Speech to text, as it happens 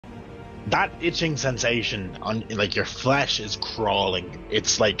that itching sensation on like your flesh is crawling.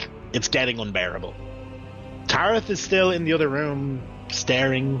 It's like it's getting unbearable. Tareth is still in the other room,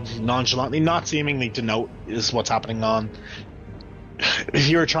 staring nonchalantly, not seemingly to notice what's happening on. If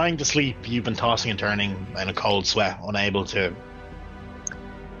you're trying to sleep, you've been tossing and turning in a cold sweat, unable to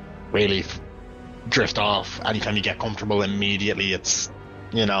really drift off. Anytime you get comfortable, immediately it's,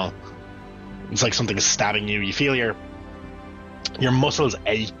 you know, it's like something is stabbing you. You feel your muscles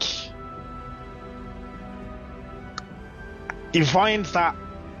ache. You find that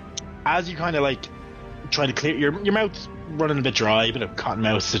as you kind of like try to clear your mouth's running a bit dry, a bit of cotton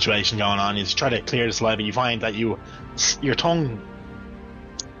mouth situation going on. You try to clear the saliva. You find that your tongue,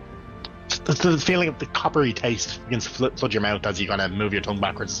 the feeling of the coppery taste begins to flood your mouth as you kind of move your tongue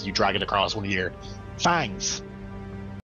backwards. You drag it across one of your fangs.